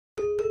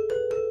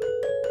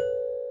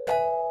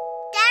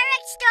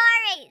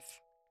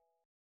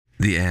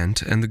The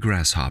Ant and the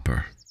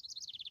Grasshopper.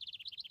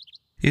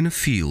 In a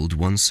field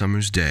one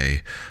summer's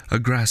day, a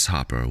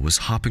grasshopper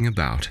was hopping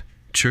about,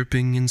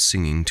 chirping and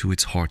singing to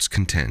its heart's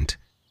content.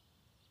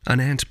 An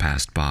ant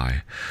passed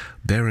by,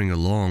 bearing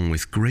along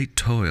with great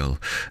toil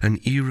an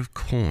ear of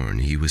corn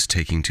he was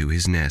taking to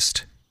his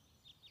nest.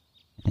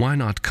 "Why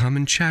not come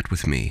and chat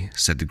with me,"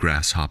 said the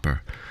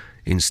grasshopper,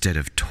 "instead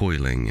of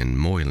toiling and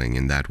moiling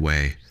in that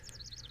way?"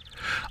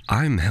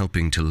 "I'm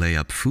helping to lay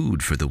up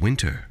food for the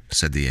winter,"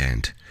 said the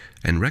ant,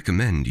 "and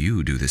recommend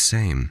you do the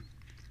same."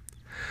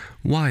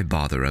 "Why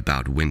bother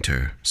about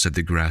winter?" said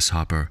the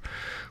grasshopper.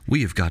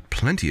 "We have got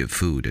plenty of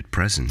food at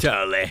present."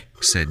 Totally,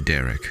 said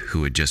Derek,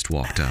 who had just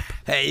walked up.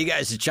 Hey, you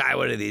guys should try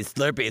one of these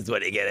Slurpees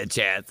when you get a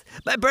chance.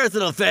 My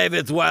personal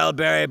favorite's wild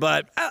berry,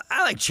 but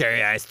I like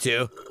cherry ice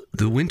too.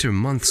 "The winter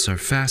months are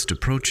fast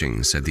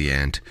approaching," said the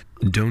ant.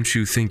 "Don't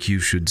you think you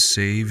should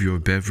save your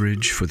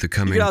beverage for the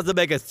coming—" You can also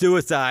make a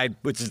suicide,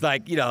 which is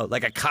like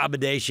a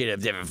combination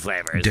of different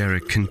flavors.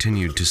 Derek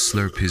continued to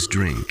slurp his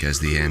drink as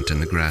the ant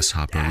and the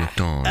grasshopper looked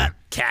on.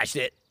 Cashed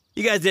it.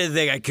 You guys didn't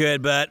think I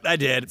could, but I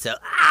did. So,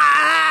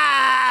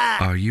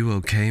 "Are you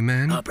okay,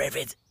 man?" Oh,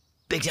 Braveheads.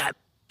 Big time.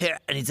 Here,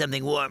 I need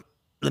something warm.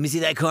 Let me see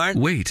that corn.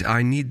 "Wait,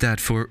 I need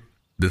that for—"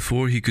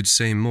 Before he could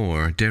say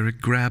more, Derek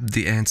grabbed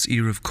the ant's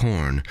ear of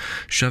corn,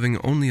 shoving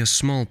only a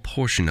small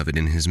portion of it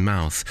in his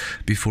mouth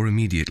before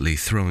immediately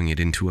throwing it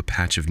into a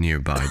patch of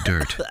nearby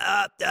dirt.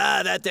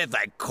 That tastes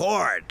like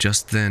corn.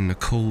 Just then a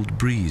cold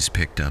breeze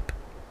picked up.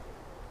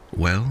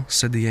 "Well,"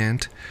 said the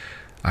ant,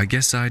 "I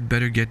guess I'd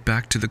better get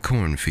back to the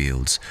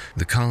cornfields.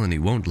 The colony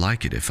won't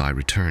like it if I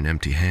return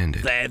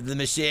empty-handed." Save the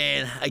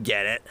machine. I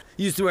get it.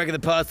 Used to work at the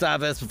post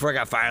office before I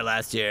got fired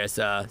last year,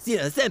 so,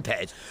 same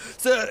page.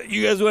 So,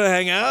 you guys want to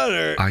hang out,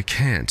 or? "I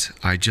can't.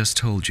 I just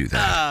told you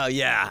that." Oh,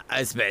 yeah,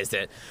 I spaced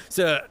it.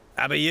 So,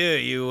 how about you?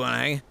 You want to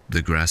hang?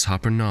 The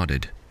grasshopper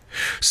nodded.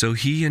 So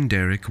he and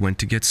Derek went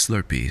to get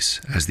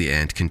Slurpees as the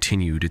ant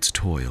continued its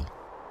toil.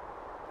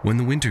 When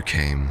the winter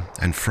came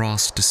and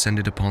frost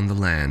descended upon the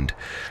land,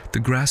 the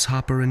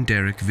grasshopper and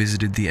Derek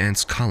visited the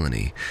ants'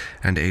 colony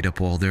and ate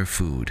up all their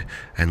food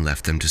and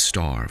left them to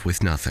starve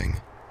with nothing.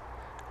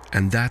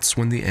 And that's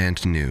when the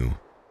ant knew.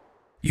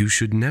 You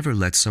should never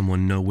let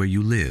someone know where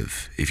you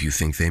live if you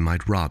think they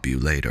might rob you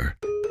later.